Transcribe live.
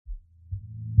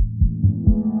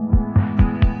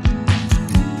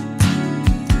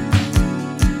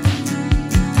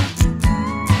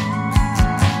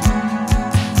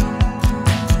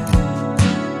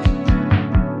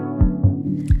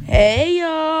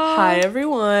Hi,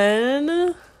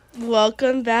 everyone.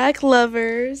 Welcome back,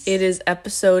 lovers. It is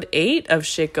episode 8 of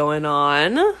Shit Going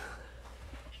On.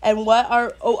 And what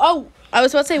are... I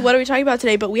was about to say, what are we talking about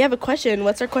today? But we have a question.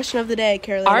 What's our question of the day,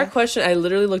 Carolina? Our question, I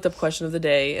literally looked up question of the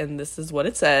day, and this is what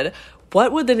it said.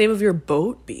 What would the name of your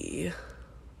boat be?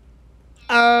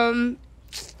 I'm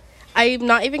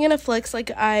not even going to flex like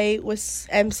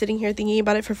am sitting here thinking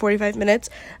about it for 45 minutes.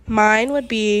 Mine would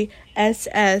be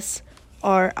SSRI.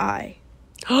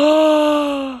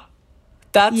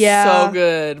 That's so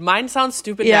good. Mine sounds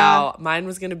stupid now. Mine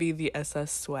was gonna be the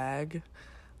SS Swag.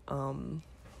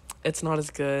 It's not as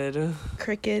good.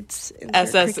 Crickets.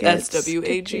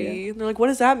 SSSWAG. They're like, what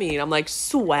does that mean? I'm like,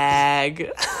 swag.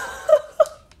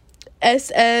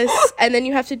 SS, and then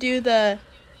you have to do the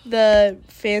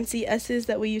fancy S's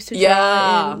that we used to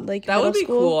draw in like that would be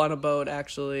school. cool on a boat,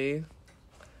 actually.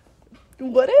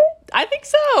 Would it? I think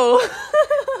so.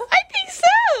 I think so.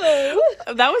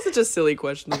 That was such a silly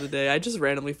question of the day. I just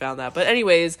randomly found that. But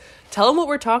anyways, tell them what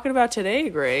we're talking about today,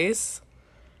 Grace.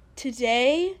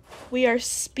 Today, we are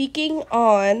speaking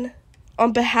on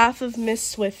behalf of Miss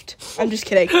Swift. I'm just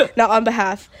kidding. Not on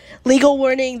behalf. Legal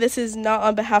warning, this is not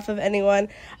on behalf of anyone.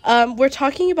 We're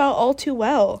talking about All Too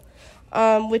Well,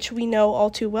 which we know all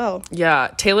too well.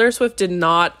 Yeah, Taylor Swift did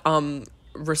not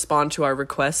respond to our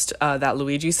request that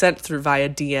Luigi sent through via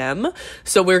DM.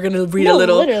 So we're gonna read a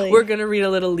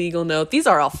little legal note. These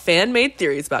are all fan-made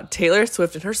theories about Taylor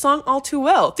Swift and her song All Too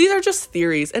Well. These are just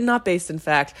theories and not based in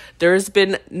fact. There's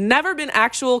never been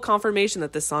actual confirmation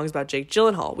that this song is about Jake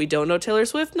Gyllenhaal. We don't know Taylor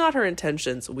Swift, not her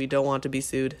intentions. We don't want to be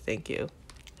sued. Thank you.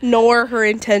 Nor her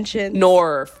intentions.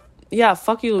 Yeah,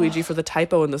 fuck you, Luigi, for the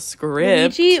typo in the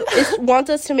script. Luigi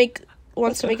wants to make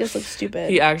us look stupid.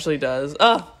 He actually does.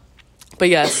 But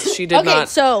yes, she did not.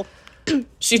 So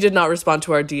she did not respond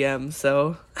to our DM.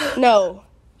 So no.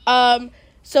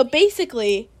 So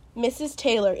basically, Mrs.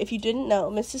 Taylor, if you didn't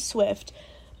know, Mrs. Swift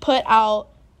put out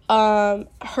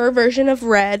her version of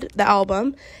Red, the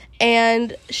album,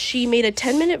 and she made a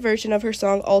 10-minute version of her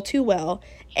song All Too Well,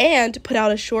 and put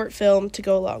out a short film to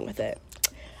go along with it.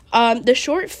 The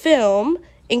short film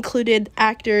included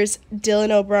actors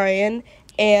Dylan O'Brien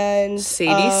and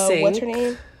Sadie Sink. What's her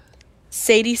name?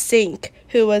 Sadie Sink,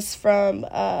 who was from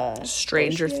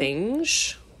Stranger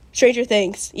Things. Stranger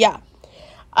Things, yeah.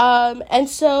 And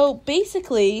so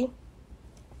basically,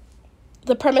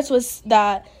 the premise was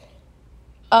that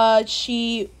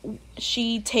she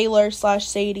Taylor /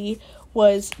 Sadie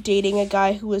was dating a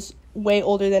guy who was way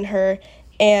older than her,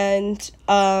 and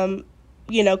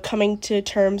coming to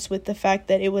terms with the fact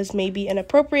that it was maybe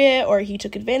inappropriate, or he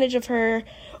took advantage of her,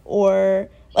 or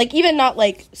like even not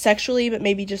like sexually, but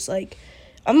maybe just like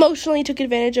emotionally took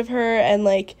advantage of her, and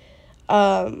like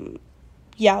it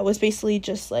was basically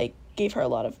just like gave her a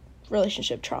lot of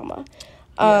relationship trauma.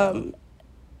 And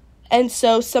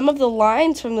so some of the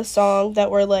lines from the song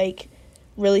that were like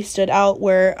really stood out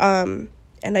were and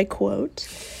I quote,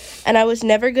 "And I was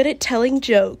never good at telling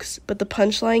jokes, but the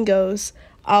punchline goes,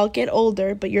 I'll get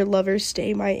older, but your lovers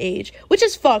stay my age," which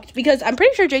is fucked because I'm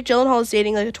pretty sure Jake Gyllenhaal is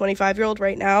dating like a 25-year-old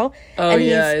right now, and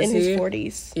he's in his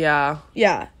 40s.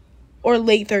 Yeah, or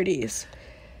late 30s.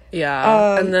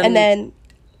 Yeah, and then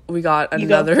we got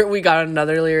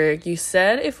another lyric. "You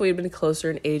said if we'd been closer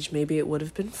in age, maybe it would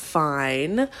have been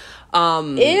fine."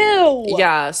 Ew.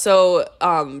 Yeah. So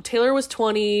Taylor was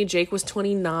 20, Jake was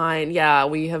 29. Yeah,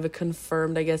 we have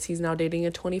confirmed. I guess he's now dating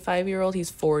a 25-year-old.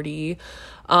 He's 40.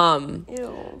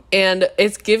 Ew. And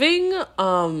it's giving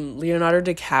Leonardo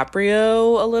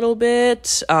DiCaprio a little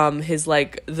bit. His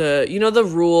like the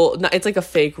rule, it's like a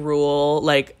fake rule,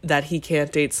 like that he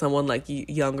can't date someone like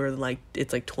younger than like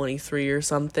it's like 23 or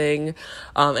something.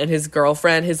 And his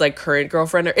girlfriend, his like current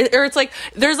girlfriend, or it's like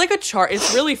there's like a chart.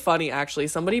 It's really funny actually.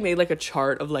 Somebody made like a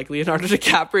chart of like Leonardo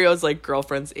DiCaprio's like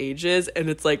girlfriend's ages, and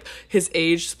it's like his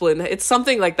age split. It's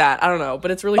something like that. I don't know,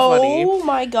 but it's really funny. Oh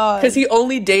my god! Because he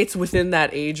only dates within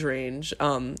that age range.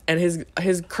 And his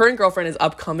current girlfriend is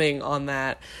upcoming on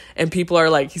that, and people are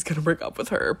like, he's gonna break up with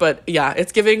her. But yeah,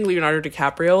 it's giving Leonardo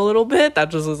DiCaprio a little bit. That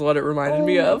just is what it reminded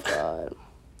me of. God.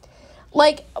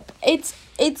 Like it's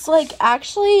like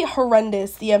actually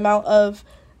horrendous the amount of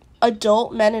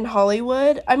adult men in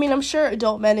Hollywood. I mean, I'm sure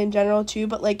adult men in general too,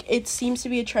 but like it seems to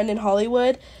be a trend in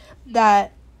Hollywood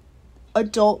that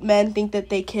adult men think that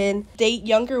they can date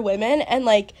younger women, and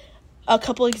like a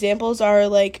couple examples are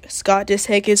like Scott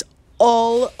Disick is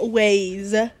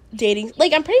always dating,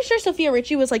 like I'm pretty sure Sophia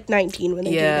Richie was like 19 when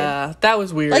they dated. Yeah, that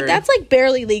was weird. Like that's like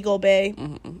barely legal, bae.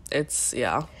 Mm-hmm. It's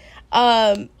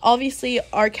obviously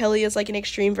R. Kelly is like an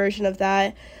extreme version of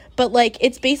that, but like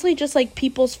it's basically just like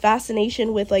people's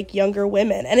fascination with like younger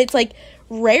women, and it's like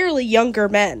rarely younger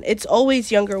men. It's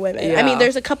always younger women. Yeah. I mean,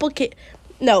 there's a couple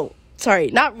no, sorry,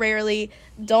 not rarely.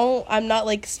 I'm not,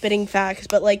 like, spitting facts,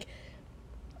 but, like,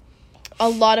 a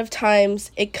lot of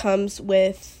times it comes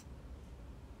with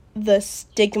the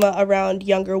stigma around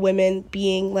younger women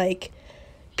being, like,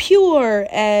 pure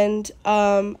and,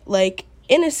 like,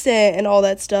 innocent and all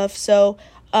that stuff. So,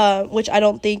 which I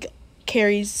don't think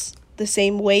carries the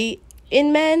same weight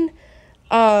in men.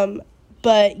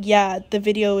 But yeah, the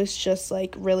video is just,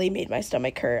 like, really made my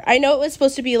stomach hurt. I know it was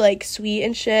supposed to be, like, sweet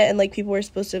and shit, and, like, people were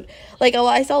supposed to, like,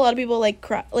 I saw a lot of people, like,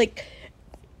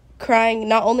 crying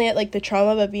not only at, like, the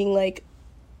trauma, but being like,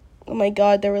 oh my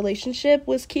god, their relationship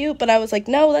was cute. But I was like,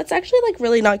 no, that's actually, like,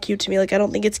 really not cute to me. Like, I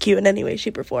don't think it's cute in any way,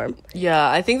 shape, or form. Yeah,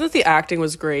 I think that the acting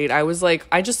was great. I was like,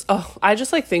 I just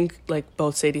like think, like,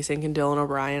 both Sadie Sink and Dylan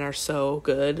O'Brien are so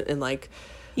good, and, like,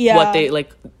 what they,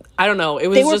 like, I don't know, it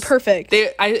was, they were just perfect.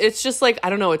 It's just, like, I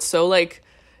don't know, it's so, like,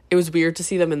 it was weird to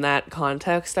see them in that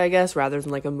context, I guess, rather than,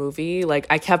 like, a movie. Like,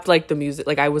 I kept, like, the music,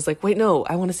 like, I was like, wait, no,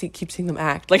 I want to keep seeing them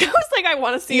act. Like, I was like, I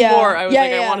want to see more. I was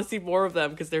I want to see more of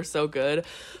them because they're so good.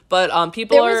 But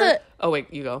people oh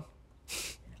wait, you go.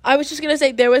 I was just gonna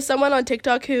say, there was someone on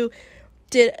TikTok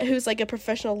who's like a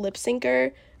professional lip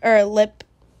syncer or a lip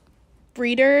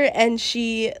reader, and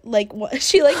she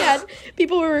had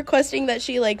people were requesting that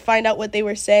she, like, find out what they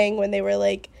were saying when they were,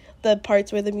 like, the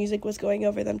parts where the music was going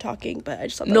over them talking. But I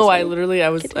just thought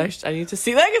I need to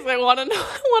see that because I want to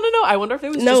know. I wonder if it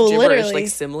was just gibberish, like,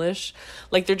 Simlish,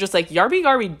 like, they're just like yarby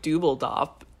garby dooble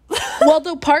dop. Well,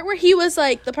 the part where he was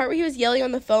yelling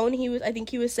on the phone, I think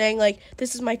he was saying, like,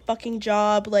 this is my fucking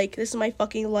job, like, this is my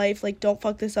fucking life, like, don't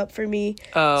fuck this up for me.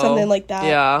 Something like that.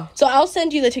 Yeah. So I'll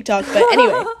send you the TikTok, but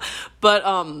anyway.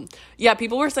 But yeah,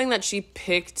 people were saying that she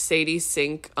picked Sadie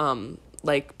Sink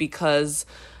like, because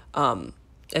and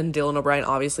Dylan O'Brien,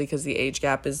 obviously, because the age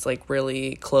gap is, like,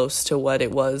 really close to what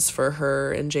it was for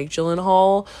her and Jake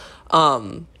Gyllenhaal.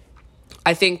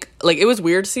 I think, like, it was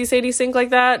weird to see Sadie Sink like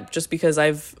that, just because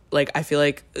I feel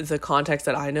like the context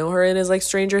that I know her in is, like,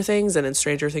 Stranger Things, and in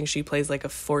Stranger Things she plays, like, a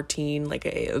 14, like,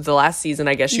 the last season,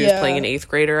 I guess she was playing an 8th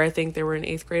grader. I think they were in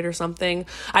 8th grade or something.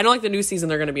 I know, like, the new season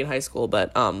they're going to be in high school,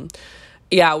 but,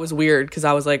 yeah, it was weird, because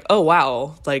I was like, oh,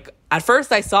 wow, like, at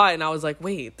first I saw it, and I was like,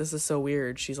 wait, this is so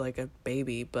weird, she's, like, a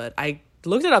baby, but I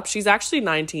looked it up, she's actually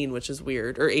 19, which is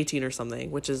weird, or 18 or something,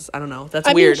 which is, I don't know, that's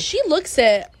weird. I mean, she looks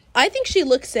it. I think she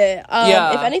looks it.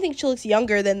 If anything, she looks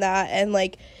younger than that. And,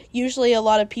 like, usually a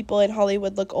lot of people in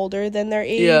Hollywood look older than their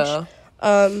age. Yeah.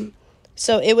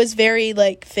 So it was very,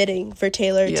 like, fitting for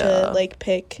Taylor to, like,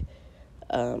 pick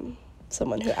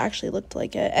someone who actually looked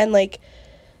like it. And, like,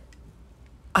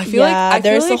 I feel like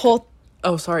there's the whole...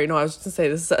 Oh, sorry. No, I was just going to say,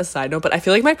 this is a side note, but I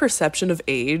feel like my perception of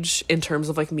age in terms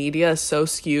of, like, media is so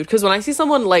skewed. Because when I see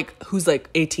someone, like, who's, like,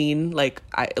 18, like,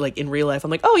 in real life,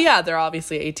 I'm like, oh, yeah, they're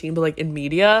obviously 18. But, like, in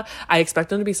media, I expect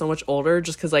them to be so much older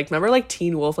just because, like, remember, like,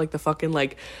 Teen Wolf, like, the fucking,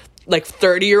 like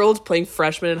 30-year-olds playing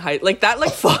freshmen in high... Like, that,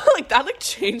 like,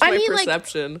 changed my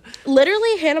perception. Like,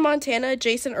 literally, Hannah Montana,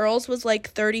 Jason Earls was,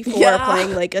 like, 34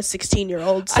 playing, like, a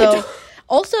 16-year-old. So,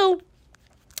 also...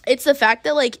 It's the fact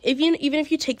that, like, even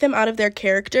if you take them out of their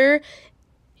character,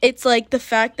 it's, like, the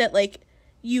fact that, like,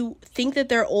 you think that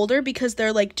they're older because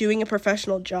they're, like, doing a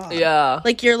professional job. Yeah.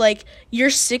 Like, you're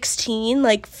 16,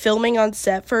 like, filming on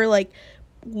set for, like,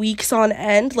 weeks on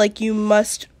end. Like, you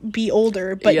must be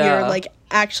older, but you're, like,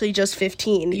 actually just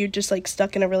 15. You're just, like,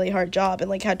 stuck in a really hard job and,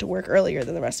 like, had to work earlier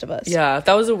than the rest of us. Yeah,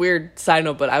 that was a weird side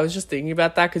note, but I was just thinking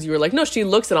about that because you were like, no, she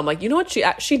looks, and I'm like, you know what,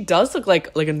 she does look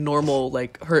like a normal,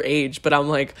 like, her age, but I'm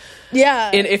like,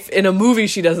 yeah, if in a movie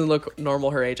she doesn't look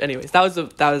normal her age. Anyways, that was the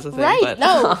thing, right? But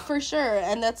no, for sure.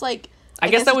 And that's, like, I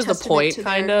guess that was the point,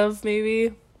 kind of,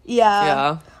 maybe.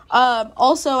 Yeah.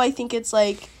 Also, I think it's,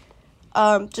 like,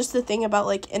 just the thing about,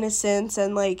 like, innocence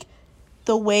and, like,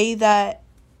 the way that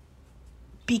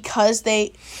because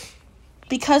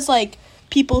like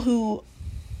people who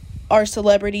are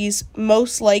celebrities,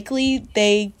 most likely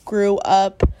they grew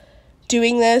up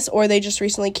doing this, or they just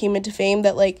recently came into fame,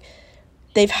 that, like,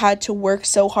 they've had to work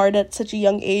so hard at such a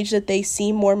young age that they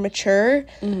seem more mature.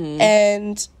 Mm-hmm.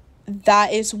 And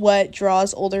that is what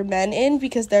draws older men in,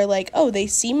 because they're like, oh, they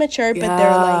seem mature, but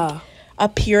their, like,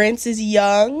 appearance is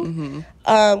young.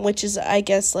 Mm-hmm. Which is, I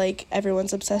guess, like,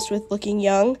 everyone's obsessed with looking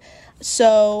young.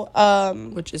 So,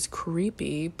 which is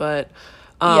creepy, but,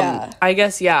 I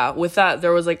guess, with that,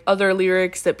 there was, like, other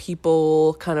lyrics that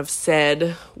people kind of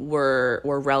said were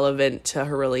relevant to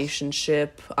her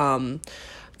relationship. The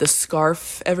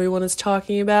scarf everyone is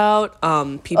talking about.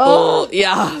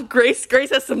 Grace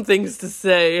has some things to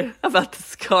say about the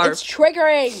scarf. It's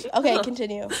triggering. Okay,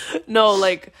 continue. No,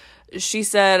 like, She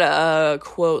said a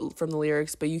quote from the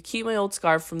lyrics, but you keep my old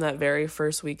scarf from that very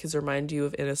first week because it reminds you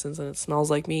of innocence and it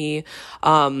smells like me.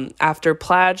 After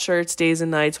plaid shirts, days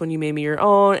and nights when you made me your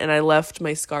own, and I left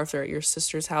my scarf there at your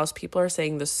sister's house. People are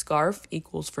saying the scarf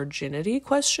equals virginity,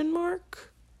 question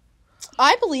mark?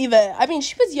 I believe it. I mean,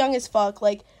 she was young as fuck.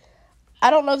 Like, I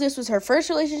don't know if this was her first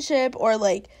relationship or,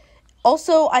 like,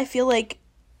 also, I feel like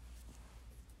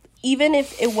even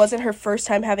if it wasn't her first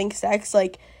time having sex,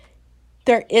 like,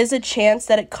 there is a chance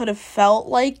that it could have felt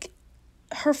like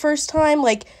her first time,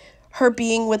 like her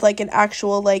being with like an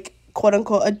actual like quote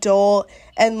unquote adult,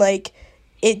 and like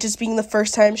it just being the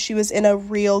first time she was in a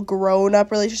real grown up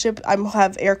relationship. I'm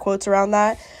have air quotes around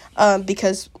that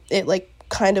because it like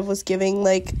kind of was giving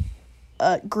like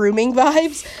grooming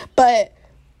vibes. But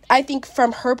I think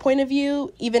from her point of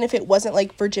view, even if it wasn't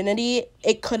like virginity,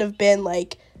 it could have been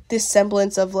like this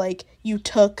semblance of like you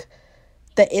took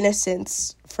the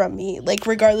innocence from me, like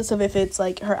regardless of if it's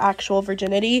like her actual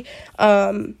virginity.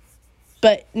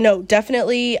 But no,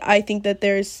 definitely I think that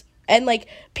there's, and like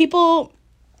people,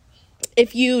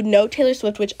 if you know Taylor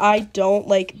Swift, which I don't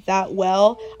like that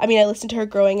well, I mean I listened to her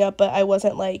growing up, but I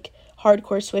wasn't like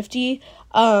hardcore Swiftie.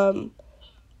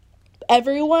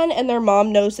 Everyone and their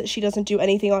mom knows that she doesn't do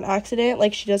anything on accident,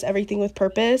 like she does everything with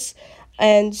purpose.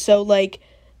 And so like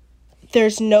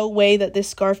there's no way that this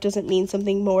scarf doesn't mean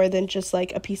something more than just,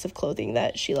 like, a piece of clothing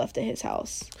that she left at his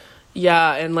house.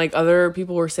 Yeah, and, like, other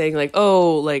people were saying, like,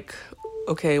 oh, like,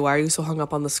 okay, why are you so hung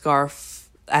up on the scarf?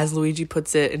 As Luigi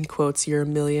puts it, in quotes, you're a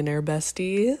millionaire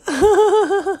bestie.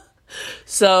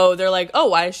 So they're like, oh,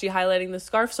 why is she highlighting the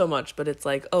scarf so much? But it's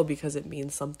like, oh, because it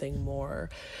means something more.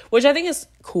 Which I think is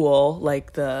cool,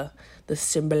 like, the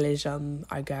symbolism,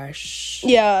 I guess.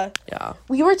 Yeah. Yeah.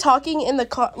 We were talking in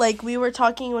the we were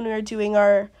talking when we were doing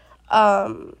our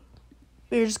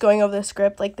we were just going over the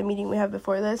script, like the meeting we had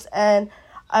before this, and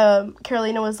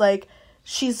Carolina was like,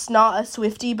 she's not a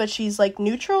Swiftie, but she's like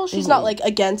neutral. She's not like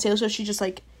against Taylor Swift, she just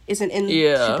like isn't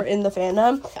super in the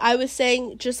fandom. I was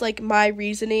saying just like my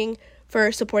reasoning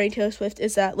for supporting Taylor Swift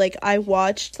is that like I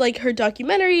watched like her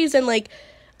documentaries and like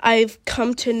I've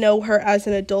come to know her as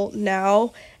an adult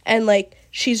now. And, like,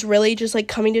 she's really just, like,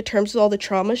 coming to terms with all the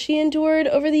trauma she endured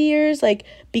over the years, like,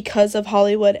 because of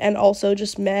Hollywood and also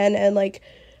just men and, like,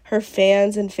 her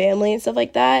fans and family and stuff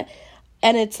like that.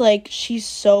 And it's, like, she's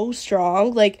so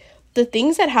strong. Like, the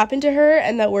things that happened to her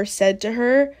and that were said to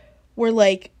her were,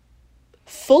 like,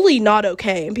 fully not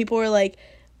okay. And people were like,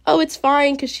 oh, it's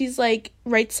fine because she's, like,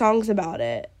 writes songs about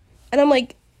it. And I'm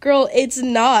like, girl, it's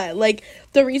not. Like,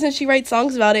 the reason she writes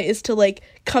songs about it is to, like,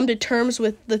 come to terms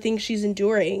with the things she's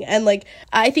enduring. And, like,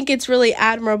 I think it's really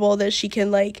admirable that she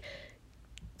can, like,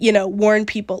 you know, warn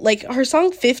people. Like, her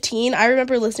song 15, I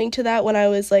remember listening to that when I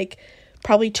was, like,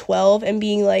 probably 12 and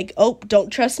being like, oh, don't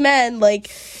trust men.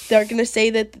 Like, they're going to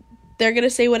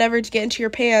say whatever to get into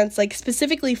your pants, like,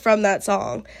 specifically from that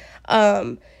song.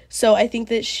 So I think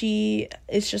that she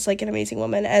is just, like, an amazing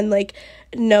woman. And, like,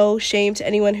 no shame to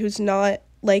anyone who's not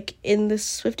like in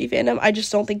this Swiftie fandom. I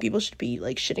just don't think people should be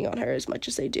like shitting on her as much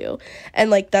as they do, and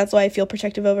like that's why I feel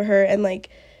protective over her. And like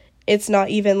it's not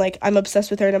even like I'm obsessed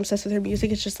with her and I'm obsessed with her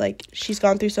music. It's just like she's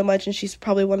gone through so much and she's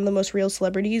probably one of the most real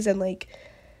celebrities, and like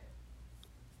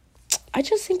I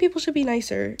just think people should be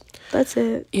nicer. That's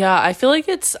it. Yeah, I feel like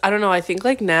it's, I don't know, I think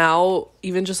like now,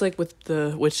 even just like with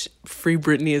which Free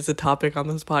Britney is a topic on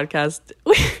this podcast,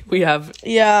 we have.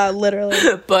 Yeah, literally.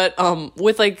 But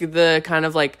with like the kind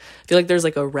of like, I feel like there's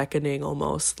like a reckoning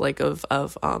almost like of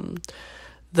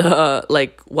the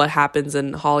like what happens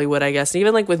in Hollywood, I guess. And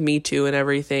even like with Me Too and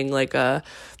everything, like kind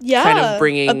of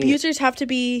bringing. Abusers have to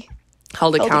be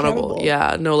held accountable.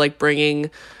 Yeah, no, like bringing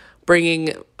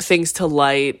things to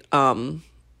light.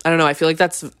 I don't know, I feel like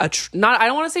that's I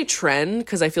don't want to say trend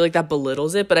because I feel like that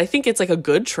belittles it, but I think it's like a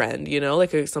good trend, you know,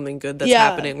 like something good that's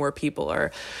happening where people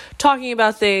are talking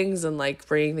about things and like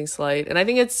bringing things to light. And I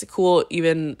think it's cool,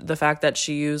 even the fact that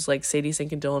she used like Sadie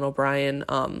Sink and Dylan O'Brien.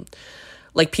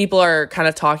 Like people are kind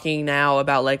of talking now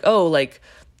about like, oh, like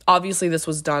obviously this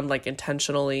was done like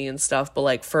intentionally and stuff, but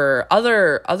like for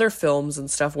other films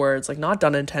and stuff where it's like not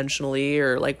done intentionally,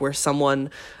 or like where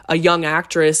a young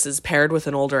actress is paired with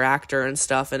an older actor and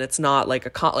stuff, and it's not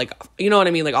like like, you know what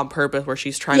I mean, like on purpose, where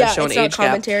she's trying to show an age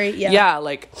commentary gap. Yeah,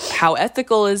 like how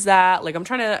ethical is that? Like I'm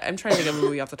trying to think of a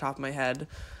movie off the top of my head.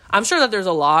 I'm sure that there's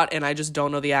a lot, and I just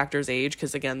don't know the actor's age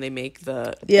because, again, they make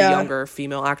the younger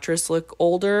female actress look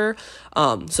older,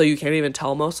 so you can't even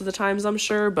tell most of the times, I'm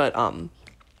sure. But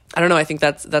I don't know, I think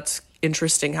that's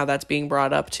interesting how that's being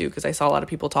brought up too, because I saw a lot of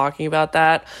people talking about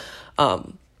that.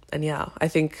 And yeah, I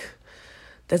think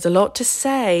there's a lot to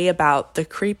say about the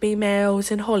creepy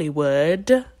males in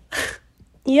Hollywood.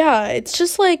 Yeah, it's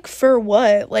just like, for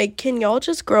what? Like, can y'all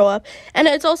just grow up? And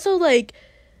it's also like,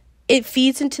 it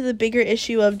feeds into the bigger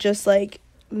issue of just like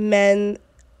men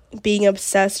being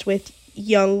obsessed with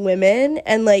young women,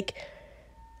 and like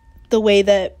the way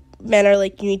that men are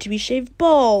like, you need to be shaved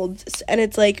bald. And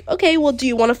it's like, okay, well, do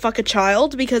you want to fuck a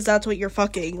child? Because that's what you're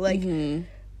fucking. Like,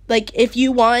 like, if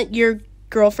you want your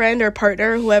girlfriend or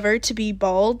partner or whoever to be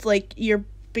bald, like, you're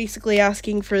basically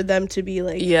asking for them to be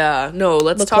like, yeah, no,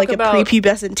 let's look talk like about a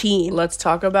prepubescent teen. let's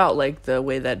talk about like the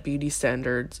way that beauty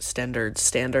standards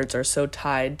are so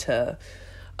tied to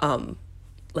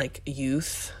like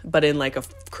youth, but in like a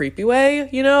creepy way,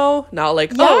 you know, not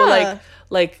like oh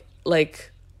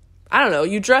like I don't know,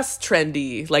 you dress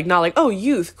trendy, like not like oh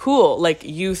youth cool, like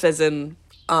youth as in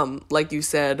like you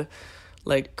said,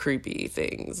 like creepy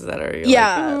things that are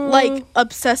like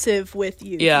obsessive with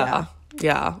you.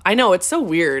 Yeah, I know, it's so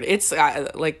weird. It's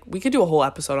like we could do a whole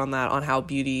episode on that, on how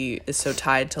beauty is so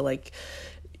tied to like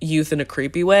youth in a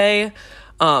creepy way.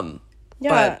 But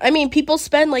I mean, people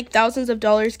spend like thousands of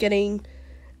dollars getting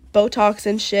Botox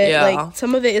and shit. Yeah. Like,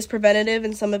 some of it is preventative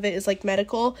and some of it is like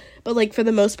medical, but like for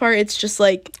the most part it's just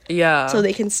like so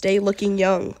they can stay looking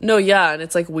young. No, yeah, and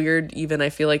it's like weird. Even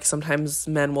I feel like sometimes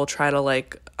men will try to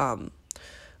like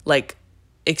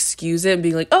excuse it and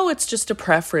being like, oh, it's just a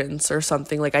preference or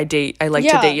something. Like I like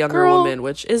to date younger women,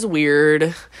 which is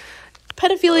weird.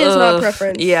 Pedophilia is not a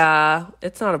preference. Yeah,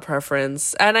 it's not a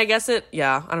preference. And I guess I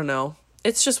don't know.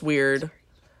 It's just weird.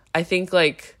 I think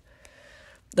like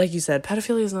you said,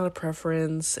 pedophilia is not a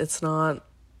preference. It's not,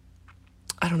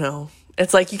 I don't know.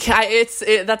 It's like you can't,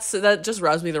 that just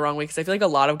rubs me the wrong way, because I feel like a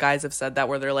lot of guys have said that,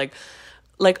 where they're like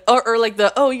or like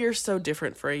you're so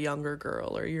different for a younger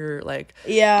girl, or you're like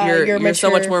you're so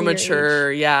much more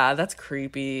mature. Yeah, that's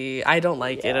creepy. I don't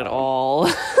like it at all.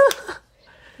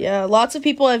 Yeah, lots of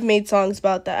people have made songs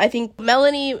about that. I think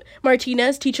Melanie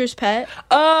Martinez, Teacher's Pet.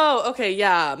 Oh, okay,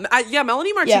 yeah.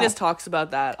 Melanie Martinez talks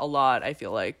about that a lot, I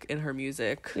feel like, in her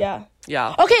music. Yeah.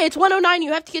 Yeah. Okay, it's 1:09.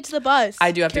 You have to get to the bus.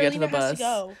 I do have to get to the bus. Has to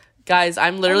go. Guys,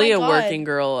 I'm literally a working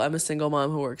girl. I'm a single mom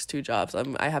who works 2 jobs.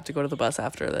 I have to go to the bus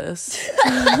after this.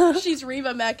 She's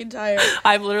Reba McEntire.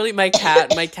 I'm literally my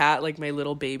cat, like my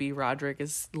little baby Roderick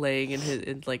is laying in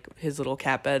his little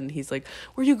cat bed, and he's like,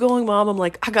 "Where are you going, Mom?" I'm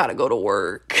like, "I gotta go to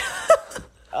work."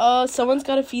 Someone's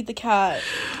gotta feed the cat.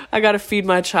 I gotta feed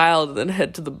my child and then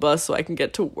head to the bus so I can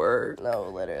get to work. No,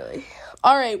 literally.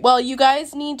 All right, well, you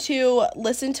guys need to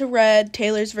listen to Red,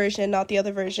 Taylor's version, not the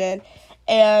other version.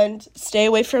 And stay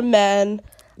away from men.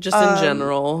 Just in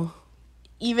general.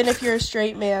 Even if you're a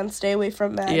straight man, stay away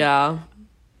from men. Yeah.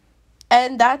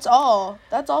 And that's all.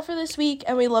 That's all for this week.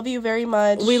 And we love you very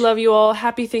much. We love you all.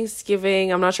 Happy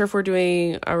Thanksgiving. I'm not sure if we're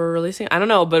releasing. I don't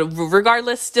know. But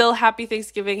regardless, still happy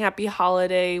Thanksgiving. Happy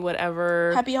holiday.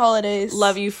 Whatever. Happy holidays.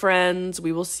 Love you, friends.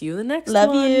 We will see you in the next one.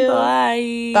 Love you.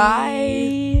 Bye.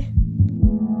 Bye.